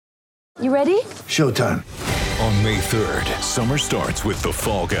You ready? Showtime. On May 3rd, summer starts with The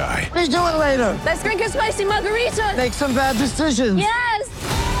Fall Guy. Let's do it later. Let's drink a spicy margarita. Make some bad decisions. Yes.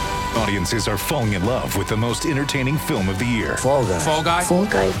 Audiences are falling in love with the most entertaining film of the year. Fall Guy. Fall Guy? Fall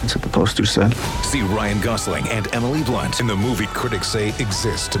Guy. That's what the poster said. See Ryan Gosling and Emily Blunt in the movie critics say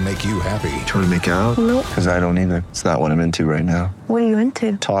exists to make you happy. Trying to make it out? Nope. Because I don't either. It's not what I'm into right now. What are you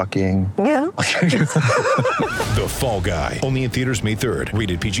into? Talking. Yeah. The Fall Guy. Only in theaters May 3rd.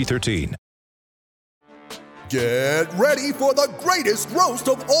 Rated PG-13. Get ready for the greatest roast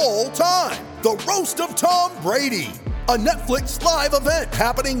of all time. The Roast of Tom Brady. A Netflix live event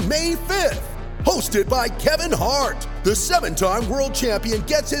happening May 5th. Hosted by Kevin Hart. The 7-time world champion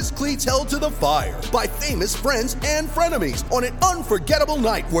gets his cleats held to the fire by famous friends and frenemies on an unforgettable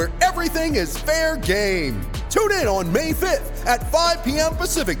night where everything is fair game. Tune in on May 5th at 5 p.m.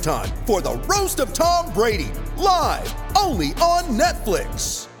 Pacific time for the Roast of Tom Brady. Live only on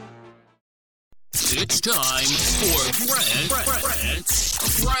Netflix. It's time for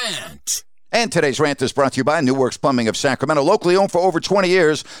Rant. And today's rant is brought to you by New Works Plumbing of Sacramento. Locally owned for over 20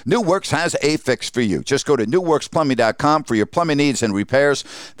 years, New Works has a fix for you. Just go to newworksplumbing.com for your plumbing needs and repairs.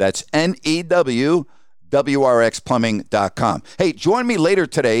 That's NEWWRXplumbing.com. Hey, join me later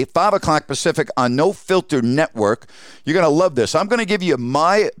today, 5 o'clock Pacific on No Filter Network. You're going to love this. I'm going to give you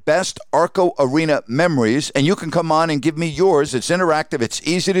my best Arco Arena memories, and you can come on and give me yours. It's interactive. It's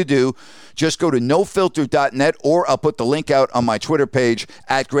easy to do. Just go to nofilter.net, or I'll put the link out on my Twitter page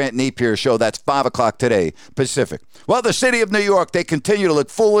at Grant Napier Show. That's 5 o'clock today, Pacific. Well, the city of New York, they continue to look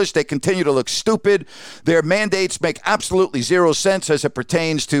foolish. They continue to look stupid. Their mandates make absolutely zero sense as it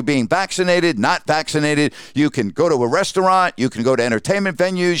pertains to being vaccinated, not vaccinated. You can go to a restaurant. You can go to entertainment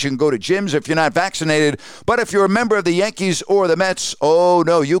venues. You can go to gyms if you're not vaccinated. But if you're a member of the Yankees or the Mets, oh,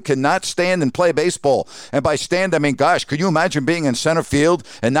 no, you cannot stand and play baseball. And by stand, I mean, gosh, could you imagine being in center field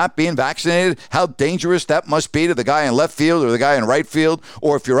and not being vaccinated? How dangerous that must be to the guy in left field or the guy in right field,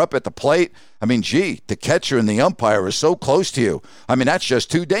 or if you're up at the plate. I mean, gee, the catcher and the umpire are so close to you. I mean, that's just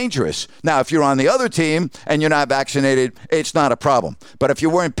too dangerous. Now, if you're on the other team and you're not vaccinated, it's not a problem. But if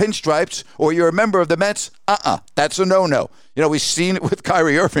you're wearing pinstripes or you're a member of the Mets, that's a no-no. You know, we've seen it with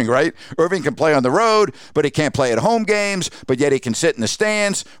Kyrie Irving, right? Irving can play on the road, but he can't play at home games, but yet he can sit in the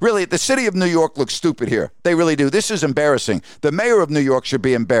stands. Really, the city of New York looks stupid here. They really do. This is embarrassing. The mayor of New York should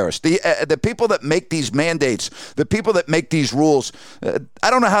be embarrassed. The people that make these mandates, the people that make these rules, I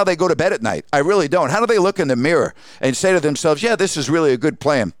don't know how they go to bed at night. I really don't. How do they look in the mirror and say to themselves, yeah, this is really a good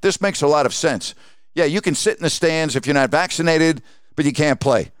plan. This makes a lot of sense. Yeah, you can sit in the stands if you're not vaccinated, but you can't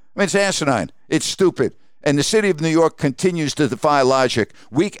play. I mean, it's asinine. It's stupid. And the city of New York continues to defy logic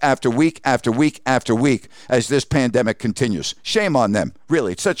week after week after week after week as this pandemic continues. Shame on them.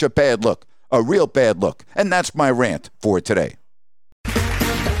 Really, it's such a bad look, a real bad look. And that's my rant for today.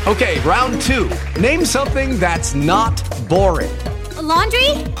 Okay, round 2. Name something that's not boring. A laundry?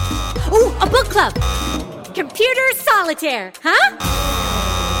 Ooh, a book club. Computer solitaire, huh?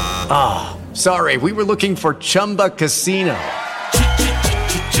 Ah, sorry, we were looking for Chumba Casino.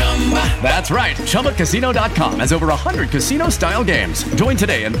 That's right. ChumbaCasino.com has over 100 casino-style games. Join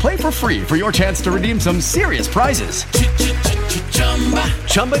today and play for free for your chance to redeem some serious prizes.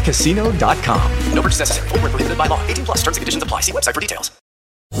 ChumbaCasino.com. No purchase necessary. Void where prohibited by law. 18 plus. Terms and conditions apply. See website for details.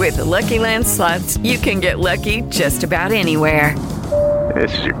 With the Lucky Land Slots, you can get lucky just about anywhere.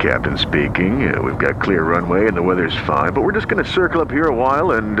 This is your captain speaking. We've got clear runway and the weather's fine, but we're just going to circle up here a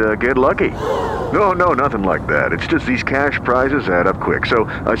while and get lucky. No, nothing like that. It's just these cash prizes add up quick. So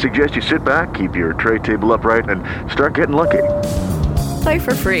I suggest you sit back, keep your tray table upright, and start getting lucky. Play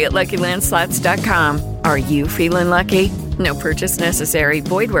for free at LuckyLandSlots.com. Are you feeling lucky? No purchase necessary.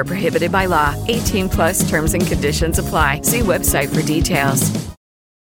 Void where prohibited by law. 18 plus terms and conditions apply. See website for details.